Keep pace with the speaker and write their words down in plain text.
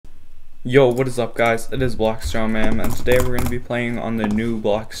Yo, what is up guys? It is Blockstyle and today we're going to be playing on the new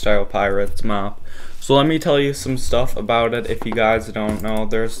Blockstyle Pirates map. So let me tell you some stuff about it if you guys don't know.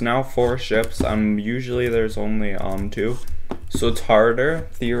 There's now 4 ships and usually there's only 2. So it's harder,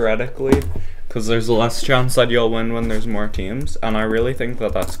 theoretically, because there's less chance that you'll win when there's more teams. And I really think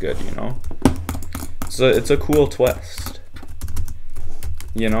that that's good, you know? So it's a cool twist.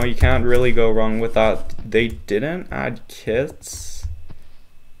 You know, you can't really go wrong with that. They didn't add kits.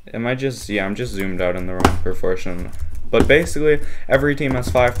 I'm just zoomed out in the wrong proportion. But basically, every team has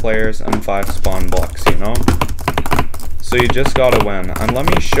 5 players and 5 spawn blocks, you know? So you just gotta win. And let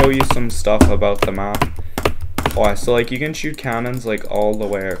me show you some stuff about the map. Oh, so like you can shoot cannons like all the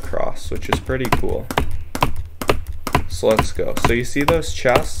way across, which is pretty cool. So let's go. So you see those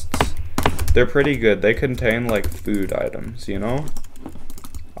chests? They're pretty good. They contain like food items, you know?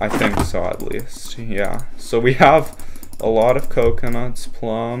 I think so at least, yeah. So we have a lot of coconuts,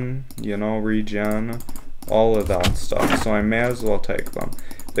 plum, you know, regen, all of that stuff. So I may as well take them.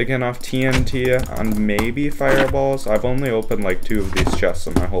 They can have TNT and maybe fireballs. I've only opened like 2 of these chests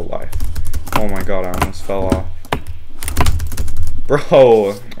in my whole life. Oh my god, I almost fell off.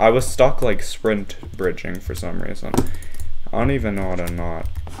 Bro, I was stuck like sprint bridging for some reason. I don't even know how to not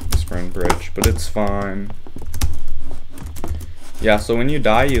sprint bridge, but it's fine. Yeah, so when you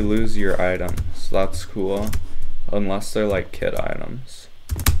die, you lose your items. That's cool. Unless they're like kit items.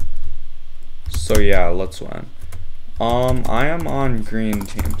 So yeah, let's win. I am on green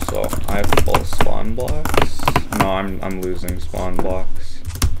team, so I have full spawn blocks. No, I'm losing spawn blocks.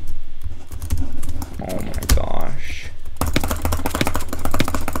 Oh my gosh.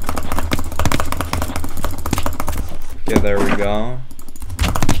 Okay, there we go.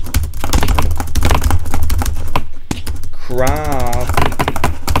 Crap.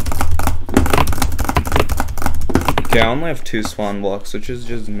 Okay, I only have 2 spawn blocks, which is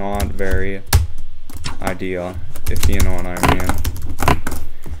just not very ideal, if you know what I mean.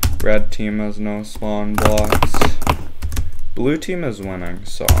 Red team has no spawn blocks. Blue team is winning,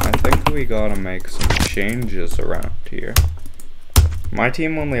 so I think we gotta make some changes around here. My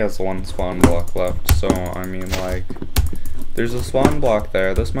team only has 1 spawn block left, so I mean like, there's a spawn block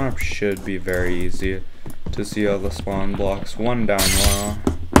there. This map should be very easy to see all the spawn blocks. 1 down low.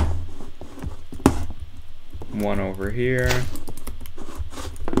 1 over here.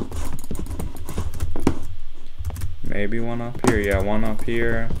 Maybe 1 up here. Yeah, 1 up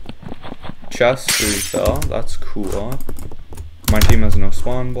here. Chest refill. That's cool. My team has no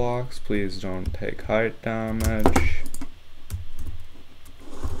spawn blocks. Please don't take height damage.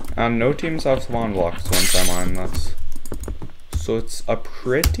 And no teams have spawn blocks once I mine this. So it's a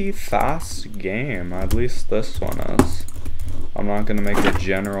pretty fast game. At least this one is. I'm not going to make a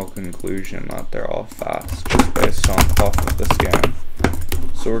general conclusion that they're all fast, just based off of this game.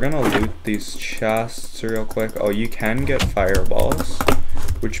 So we're going to loot these chests real quick. Oh, you can get fireballs,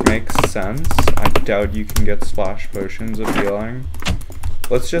 which makes sense. I doubt you can get splash potions of healing.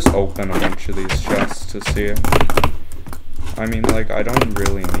 Let's just open a bunch of these chests to see. I mean, like, I don't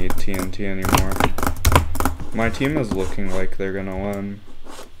really need TNT anymore. My team is looking like they're going to win,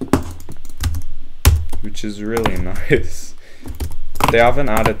 which is really nice. They haven't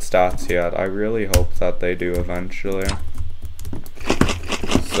added stats yet. I really hope that they do eventually.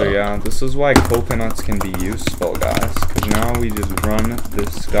 So yeah, this is why coconuts can be useful, guys. Because now we just run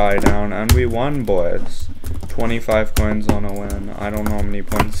this guy down. And we won, boys. 25 coins on a win. I don't know how many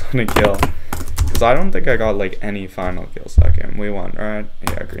points on a kill. Because I don't think I got like any final kills that game. We won, right?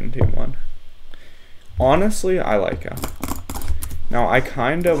 Yeah, green team won. Honestly, I like it. Now, I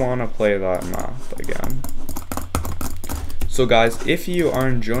kind of want to play that map again. So guys, if you are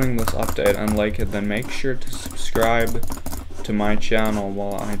enjoying this update and like it, then make sure to subscribe to my channel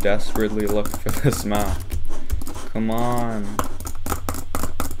while I desperately look for this map. Come on.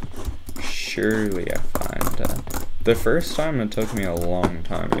 Surely I find it. The first time it took me a long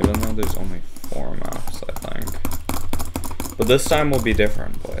time, even though there's only 4 maps, I think. But this time will be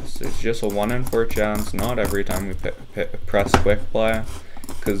different, boys. It's just a 1 in 4 chance, not every time we press quick play.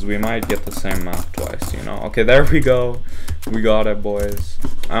 Because we might get the same map twice, you know? Okay, there we go. We got it, boys.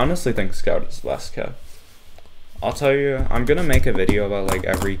 I honestly think Scout is the best kit. I'll tell you, I'm gonna make a video about like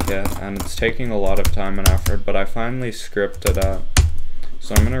every kit, and it's taking a lot of time and effort, but I finally scripted it.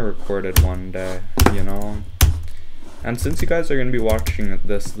 So I'm gonna record it one day, you know? And since you guys are gonna be watching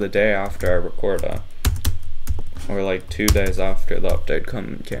this the day after I record it, or like 2 days after the update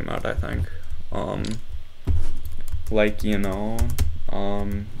came out, I think. Like, you know,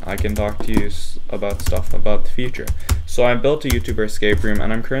 I can talk to you about stuff about the future. So I built a YouTuber escape room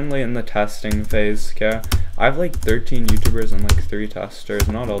and I'm currently in the testing phase, okay? I have like 13 YouTubers and like 3 testers.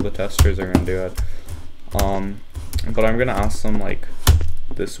 Not all the testers are gonna do it. But I'm gonna ask them like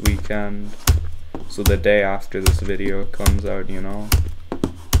this weekend, so the day after this video comes out, you know.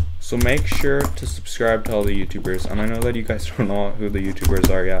 So make sure to subscribe to all the YouTubers, and I know that you guys don't know who the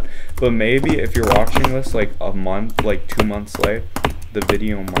YouTubers are yet, but maybe if you're watching this like a month, like 2 months late, the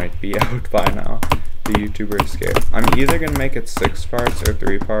video might be out by now. The YouTuber escape. I'm either gonna make it 6 parts or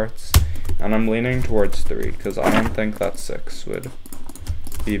 3 parts, and I'm leaning towards 3 because I don't think that 6 would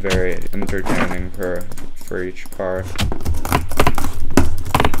be very entertaining for each part.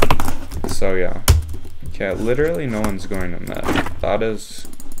 So yeah. Okay, literally no one's going to mid. That is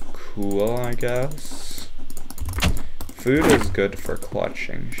cool, I guess. Food is good for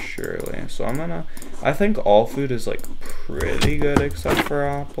clutching, surely. So I think all food is like pretty good except for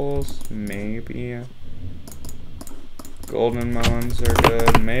apples, maybe. Golden melons are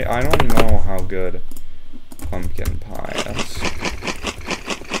good. I don't know how good pumpkin pie is.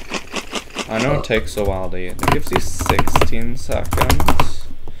 I know it takes a while to eat. It gives you 16 seconds.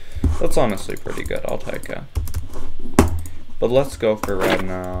 That's honestly pretty good. I'll take it. But let's go for red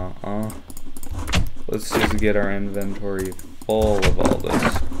now. Let's just get our inventory full of all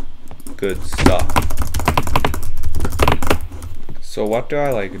this good stuff. So what do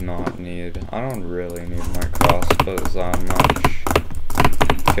I like not need? I don't really need my crossbows that much.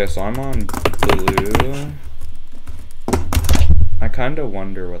 Okay, so I'm on blue. I kind of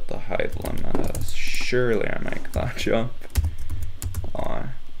wonder what the height limit is. Surely I make that jump. Oh.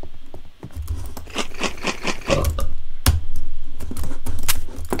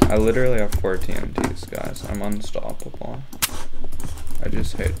 I literally have 4 TNTs, guys. I'm unstoppable. I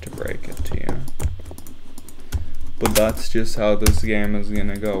just hate to break it to you. But that's just how this game is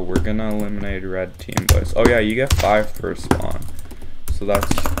gonna go. We're gonna eliminate red team, boys. Oh yeah, you get 5 per spawn. So that's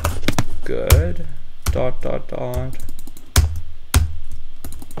good. ...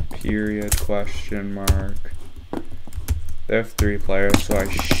 Period, question mark. They have 3 players, so I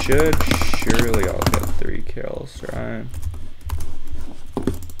should surely I'll get 3 kills, right?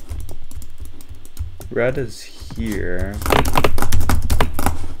 Red is here.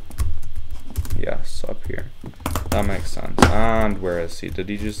 Yes, up here. That makes sense. And where is he? Did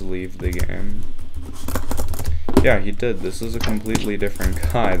he just leave the game? Yeah, he did. This is a completely different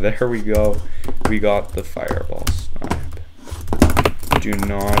guy. There we go. We got the fireball snipe. Do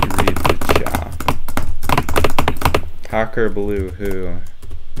not read the chat. Hacker Blue, who?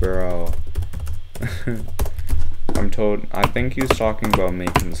 Bro. I think he's talking about me,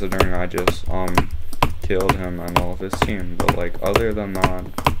 considering I just, killed him and all of his team. But, like, other than that,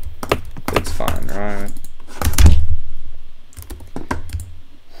 it's fine, right?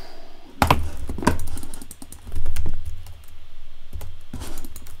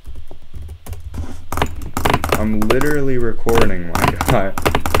 I'm literally recording, my guy.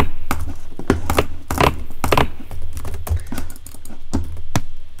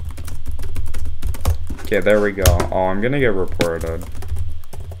 Okay, there we go. Oh, I'm gonna get reported.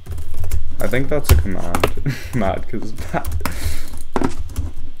 I think that's a command. Mad, cause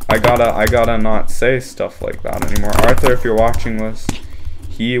I gotta not say stuff like that anymore. Arthur, if you're watching this,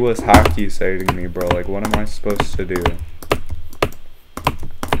 he was hacky saying me, bro. Like, what am I supposed to do?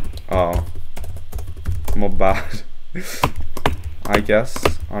 Oh. I'm a bad. I guess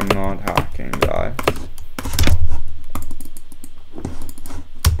I'm not hacking, guys.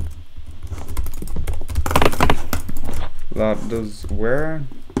 That does where?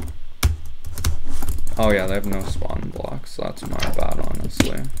 Oh yeah, they have no spawn blocks. That's my bad,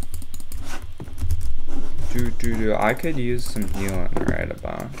 honestly. I could use some healing right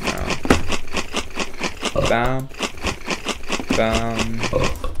about now. Bam. Bam.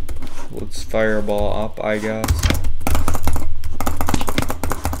 Let's fireball up, I guess.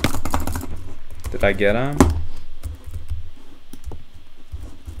 Did I get him?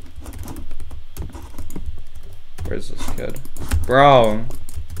 Where's this kid? Bro!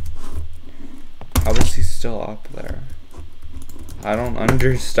 How is he still up there? I don't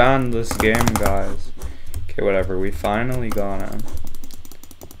understand this game, guys. Okay, whatever. We finally got him.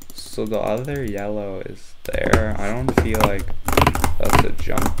 So the other yellow is there. I don't feel like that's a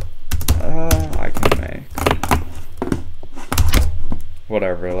jump. I can make.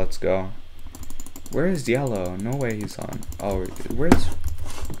 Whatever, let's go. Where is yellow? No way he's on. Oh, where's...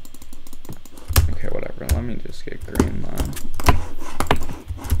 Okay, whatever. Let me just get green then.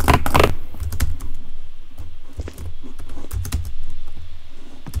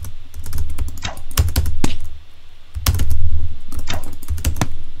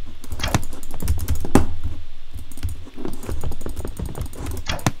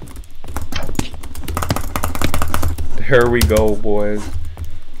 There we go, boys.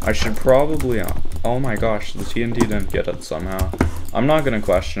 I should probably... oh my gosh, the TNT didn't get it somehow. I'm not gonna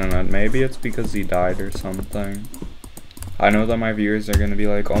question it. Maybe it's because he died or something. I know that my viewers are gonna be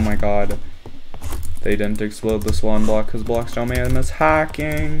like, oh my god, they didn't explode the swan block because Blockstyle Man is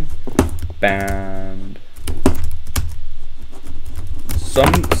hacking. Banned.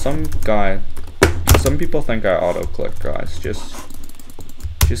 Some people think I auto-click, guys.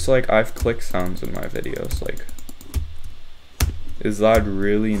 Just like I've click sounds in my videos. Like, is that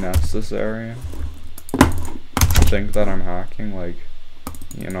really necessary? Think that I'm hacking, like,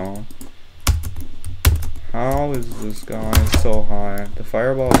 you know? How is this guy so high? The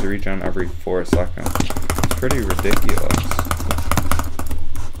fireballs regen every 4 seconds. It's pretty ridiculous.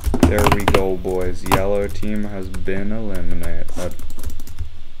 There we go, boys. Yellow team has been eliminated.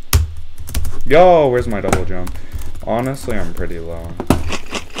 Yo, where's my double jump? Honestly, I'm pretty low.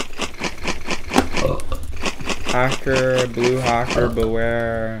 Hacker, blue hacker,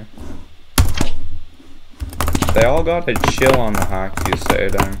 beware. They all gotta chill on the hack, you say,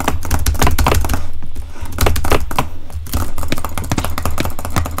 dang.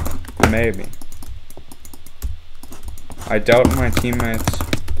 Maybe. I doubt my teammates.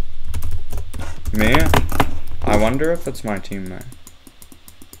 Me? I wonder if it's my teammate.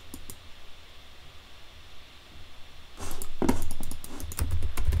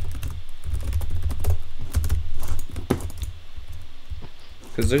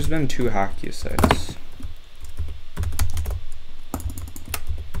 Because there's been 2 hack usages.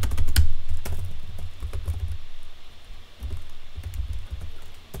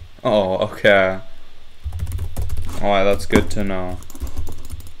 Oh, okay. Alright, that's good to know.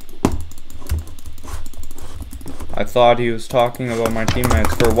 I thought he was talking about my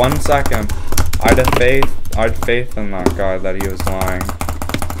teammates for 1 second. I'd faith in that guy that he was lying.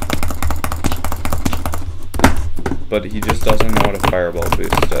 But he just doesn't know what a fireball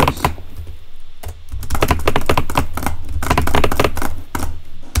boost is.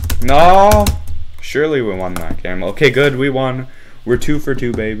 No! Surely we won that game. Okay, good, we won. We're 2 for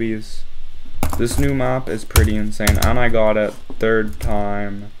 2, babies. This new map is pretty insane, and I got it 3rd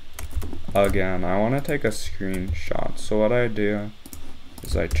time again. I want to take a screenshot. So what I do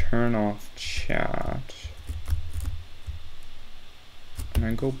is I turn off chat, and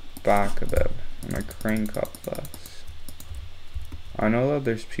I go back a bit, and I crank up this. I know that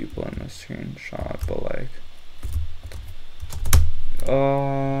there's people in this screenshot, but like,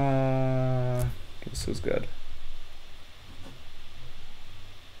 this is good.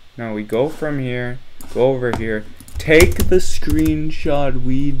 Now we go from here, go over here, take the screenshot.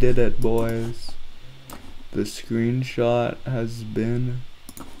 We did it, boys. The screenshot has been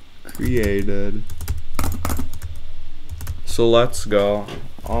created. So let's go.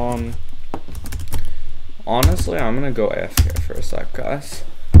 Honestly, I'm gonna go AFK for a sec, guys.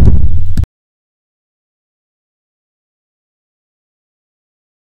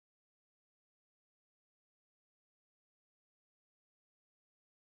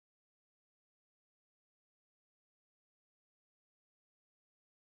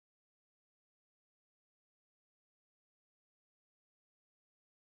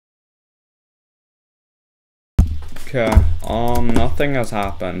 Okay, nothing has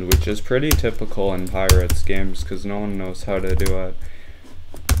happened, which is pretty typical in Pirates games because no one knows how to do it.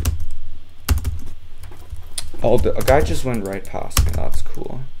 Oh, a guy just went right past me. That's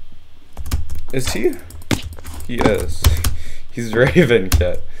cool. Is he? He is. He's Raven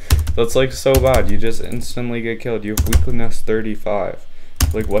Kit. That's like so bad. You just instantly get killed. You have weakness 35.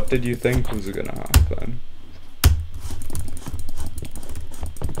 Like, what did you think was gonna happen?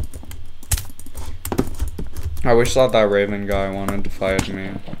 I wish that Raven guy wanted to fight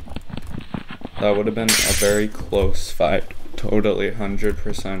me. That would have been a very close fight. Totally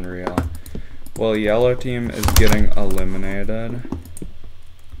 100% real. Well, yellow team is getting eliminated.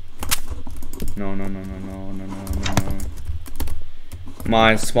 No.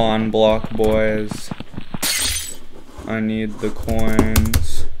 My spawn block, boys. I need the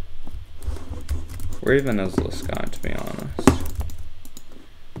coins. Where even is this guy, to be honest?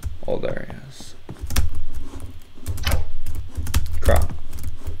 Oh, there he is. Crap.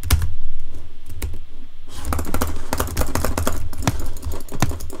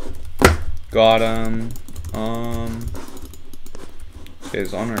 Got him.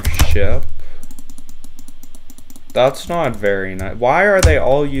 He's on our ship. That's not very nice. Why are they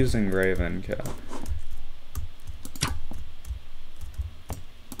all using Raven Kit?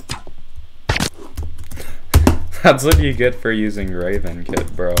 That's what you get for using Raven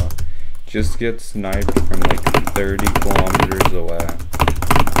Kit, bro. Just get sniped from like 30 kilometers away.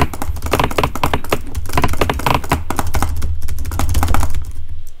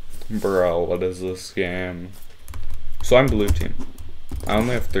 Bro, what is this game? So I'm blue team. I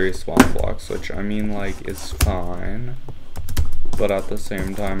only have 3 spawn blocks, which I mean like is fine. But at the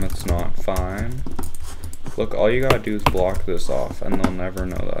same time it's not fine. Look, all you gotta do is block this off and they'll never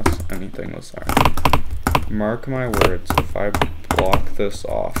know that's anything was there. Mark my words, if I block this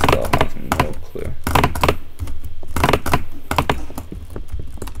off, they'll have no clue.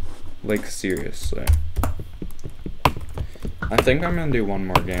 Like seriously. I think I'm gonna do one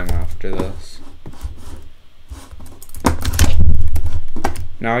more game after this.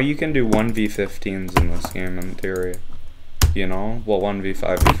 Now you can do 1v15s in this game in theory. You know? Well,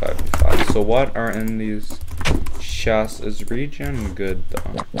 1v5, v5, v5. So what are in these chests? Is regen good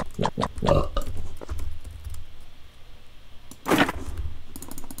though?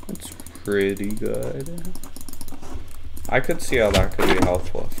 It's pretty good. I could see how that could be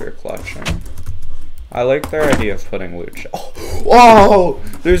helpful if you're clutching. I like their idea of putting loot. Oh, whoa!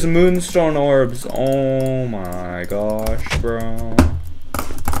 There's moonstone orbs. Oh my gosh, bro.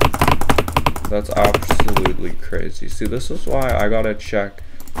 That's absolutely crazy. See, this is why I gotta check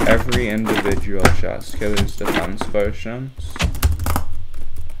every individual chest. Okay, there's defense potions.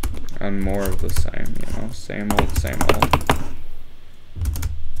 And more of the same, you know? Same old, same old.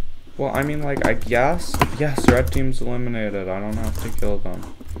 Well, I mean, like, I guess. Yes, red team's eliminated. I don't have to kill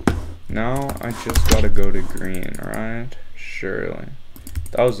them. Now, I just gotta go to green, right? Surely.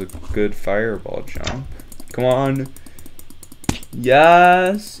 That was a good fireball jump. Come on.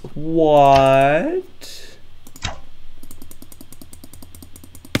 Yes. What?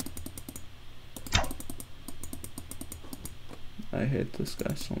 I hate this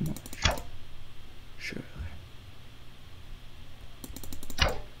guy so much. Surely.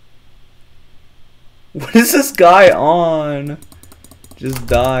 What is this guy on? Just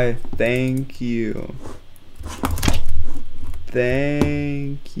die. Thank you.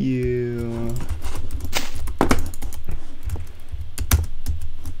 Thank you.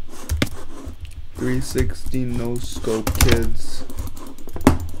 .360 no scope, kids.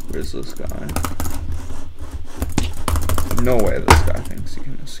 Where's this guy? No way this guy thinks he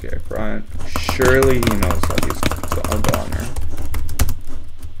can escape, right? Surely he knows that he's a goner.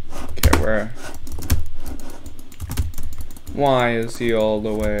 Okay, where? Why is he all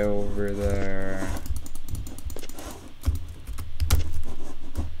the way over there?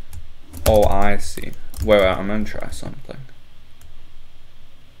 Oh, I see. Wait, I'm gonna try something.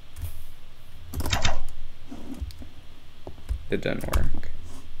 It didn't work.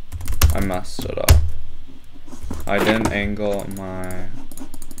 I messed it up. I didn't angle my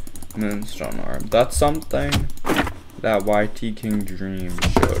moonstone orb. That's something that YT King Dream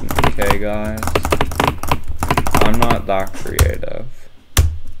showed me, okay guys? I'm not that creative.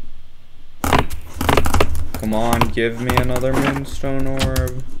 Come on, give me another moonstone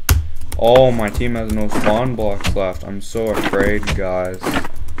orb. Oh, my team has no spawn blocks left. I'm so afraid, guys.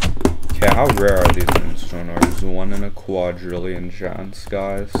 Okay, how rare are these moonstone orbs? 1 in a quadrillion chance,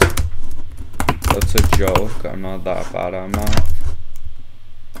 guys. That's a joke. I'm not that bad at math.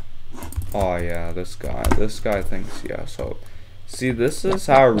 Oh yeah, this guy thinks he has hope. See, this is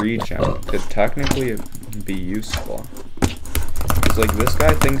how regen could technically be useful. It's like, this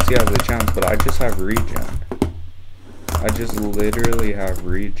guy thinks he has a chance, but I just have regen. I just literally have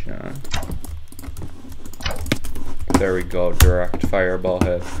regen. There we go, direct fireball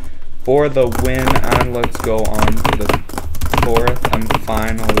hit. For the win, and let's go on to the 4th and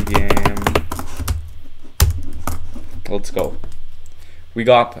final game. Let's go. We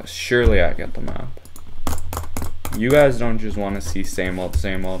got this. Surely I get the map. You guys don't just want to see same old,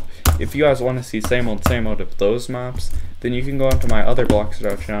 same old. If you guys want to see same old of those maps, then you can go onto my other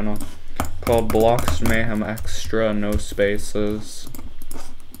Bloxstar channel called Blox Mayhem Extra, no spaces.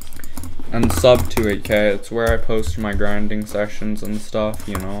 And sub to 8K. It's where I post my grinding sessions and stuff,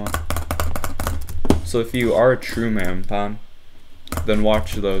 you know. So if you are a true man fan, then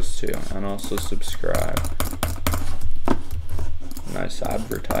watch those too, and also subscribe. Nice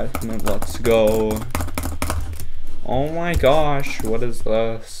advertisement, let's go. Oh my gosh, what is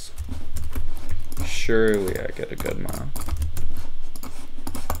this? Surely I get a good map.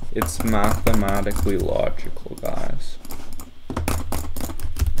 It's mathematically logical, guys.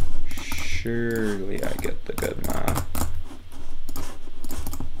 Surely I get the good map.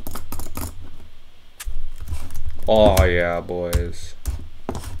 Oh yeah, boys.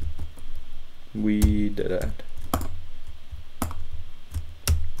 We did it.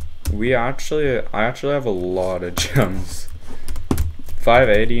 I actually have a lot of gems.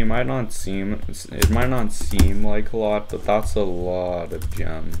 580 might not seem like a lot, but that's a lot of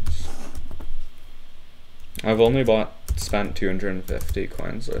gems. I've only bought spent 250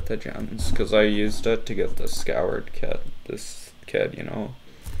 coins worth of gems because I used it to get the scoured kit. This kit, you know,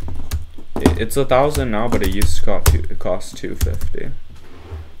 it's 1,000 now, but it used to cost 250.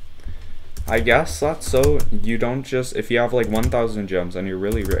 I guess that's so you don't just, if you have like 1,000 gems and you're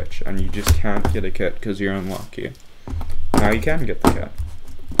really rich and you just can't get a kit because you're unlucky, now you can get the kit.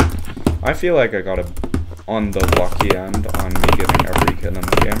 I feel like I got on the lucky end on me getting every kit in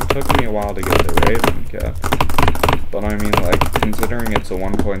the game. It took me a while to get the Raven kit, but I mean, like, considering it's a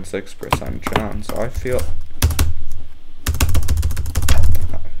 1.6% chance, I feel,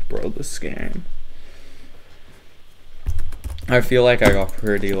 bro, this game, I feel like I got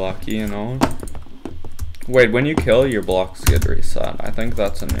pretty lucky, you know? Wait, when you kill, your blocks get reset. I think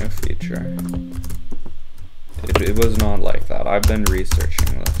that's a new feature. It was not like that. I've been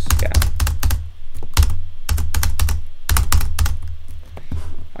researching this, yeah.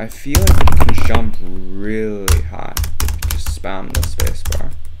 I feel like you can jump really high if you just spam the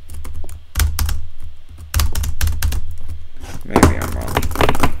spacebar. Maybe I'm wrong.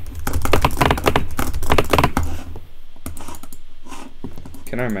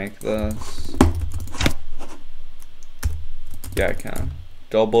 Can I make this? Yeah, I can.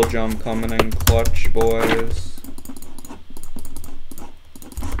 Double jump coming in clutch, boys.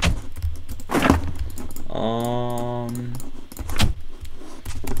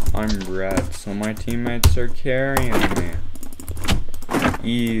 I'm red, so my teammates are carrying me.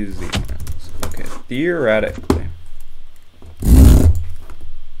 Easy. Okay, theoretically.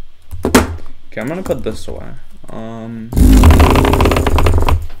 Okay, I'm gonna put this away.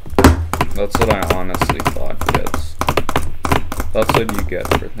 That's what I honestly thought, kids. That's what you get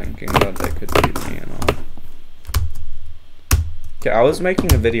for thinking that they could beat me and all. Okay, I was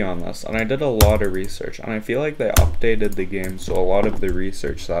making a video on this, and I did a lot of research, and I feel like they updated the game, so a lot of the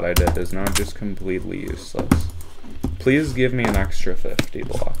research that I did is now just completely useless. Please give me an extra 50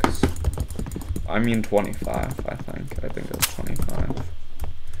 blocks. I mean 25, I think. I think it's 25.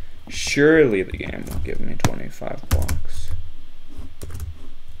 Surely the game will give me 25 blocks.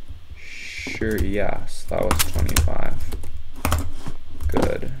 Sure, yes, that was 25.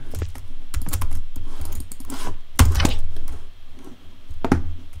 Good.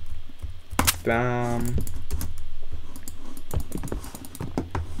 Bam.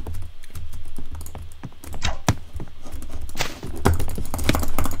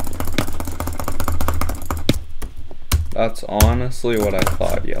 That's honestly what I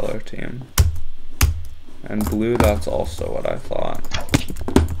thought, yellow team. And blue, that's also what I thought.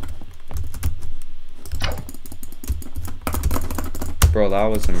 Bro, that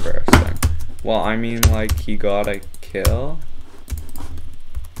was embarrassing. Well, I mean, like, he got a kill.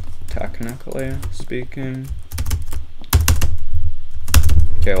 Technically speaking.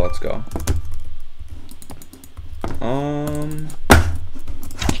 Okay, let's go.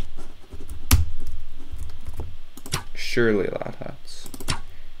 Surely that hits.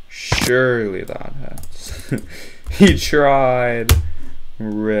 Surely that hits. He tried.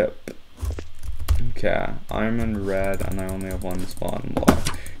 Rip. Okay, I'm in red and I only have one spawn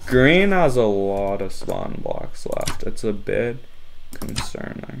block. Green has a lot of spawn blocks left. It's a bit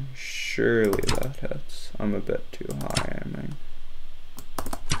concerning. Surely that hits. I'm a bit too high aiming.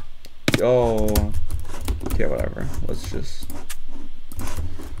 Yo. Okay, whatever. Let's just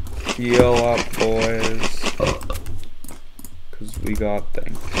heal up, boys. Because we got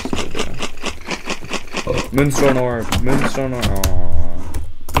things to do. Moonstone orb. Moonstone orb. Aww.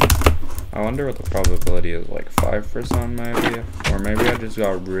 I wonder what the probability is, like 5% maybe? Or maybe I just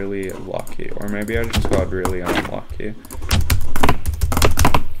got really lucky. Or maybe I just got really unlucky.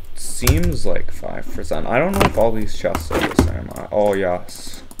 Seems like 5%. I don't know if all these chests are the same. Oh,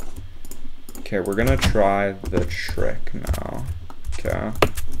 yes. Okay, we're gonna try the trick now. Okay.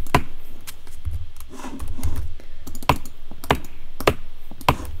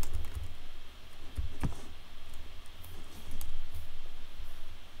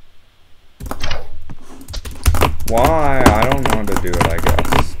 Why? I don't know how to do it, I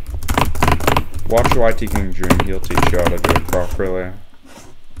guess. Watch YT King Dream, he'll teach you how to do it properly.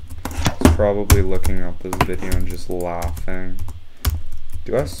 He's probably looking up this video and just laughing.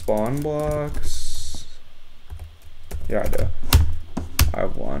 Do I have spawn blocks? Yeah, I do. I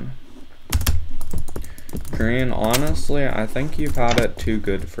have one. Green, honestly, I think you've had it too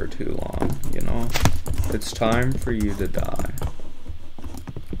good for too long, you know? It's time for you to die.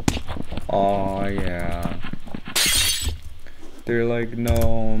 Aw, yeah. They're like,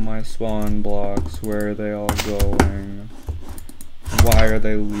 no, my spawn blocks, where are they all going? Why are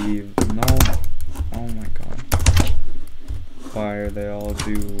they leaving? No. Oh my god. Why are they all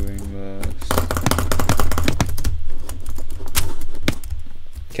doing this?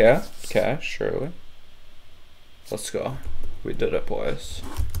 Okay, surely. Let's go. We did it, boys.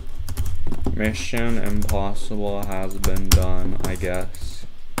 Mission impossible has been done, I guess.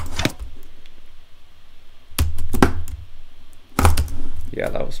 Yeah,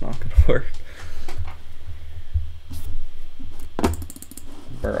 that was not gonna work.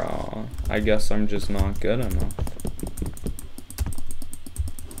 Bro, I guess I'm just not good enough.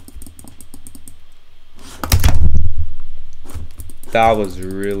 That was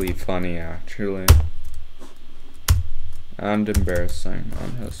really funny, actually. And embarrassing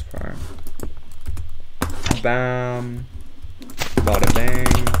on his part. Bam. Bada bang.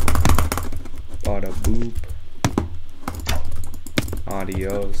 Bada boop.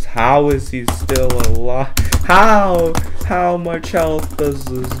 Adios. How is he still alive? How much health does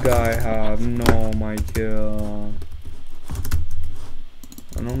this guy have? No, my god.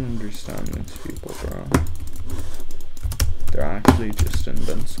 I don't understand these people, bro. They're actually just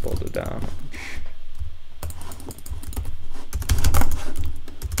invincible to damage.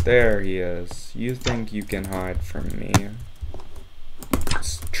 There he is. You think you can hide from me?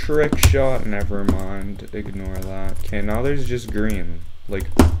 Trick shot, never mind. Ignore that. Okay, now there's just green. Like,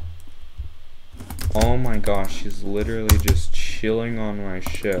 oh my gosh, he's literally just chilling on my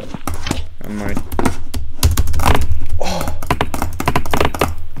ship. And my...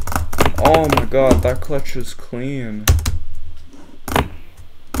 Oh my god, that clutch is clean.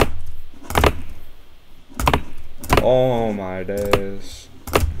 Oh my days.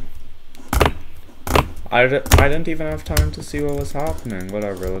 I didn't even have time to see what was happening.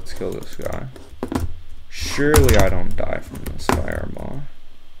 Whatever, let's kill this guy. Surely I don't die from this fireball.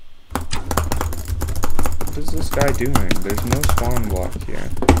 What is this guy doing? There's no spawn block here.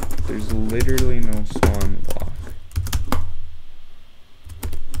 There's literally no spawn block.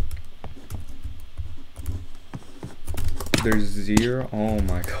 There's zero. Oh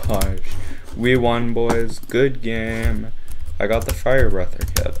my gosh. We won, boys. Good game. I got the fire breather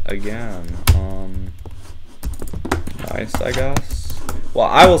kit again. Nice, I guess. Well,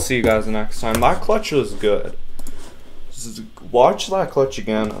 I will see you guys next time. That clutch was good. Watch that clutch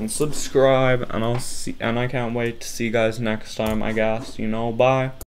again and subscribe, and I can't wait to see you guys next time, I guess. You know, bye.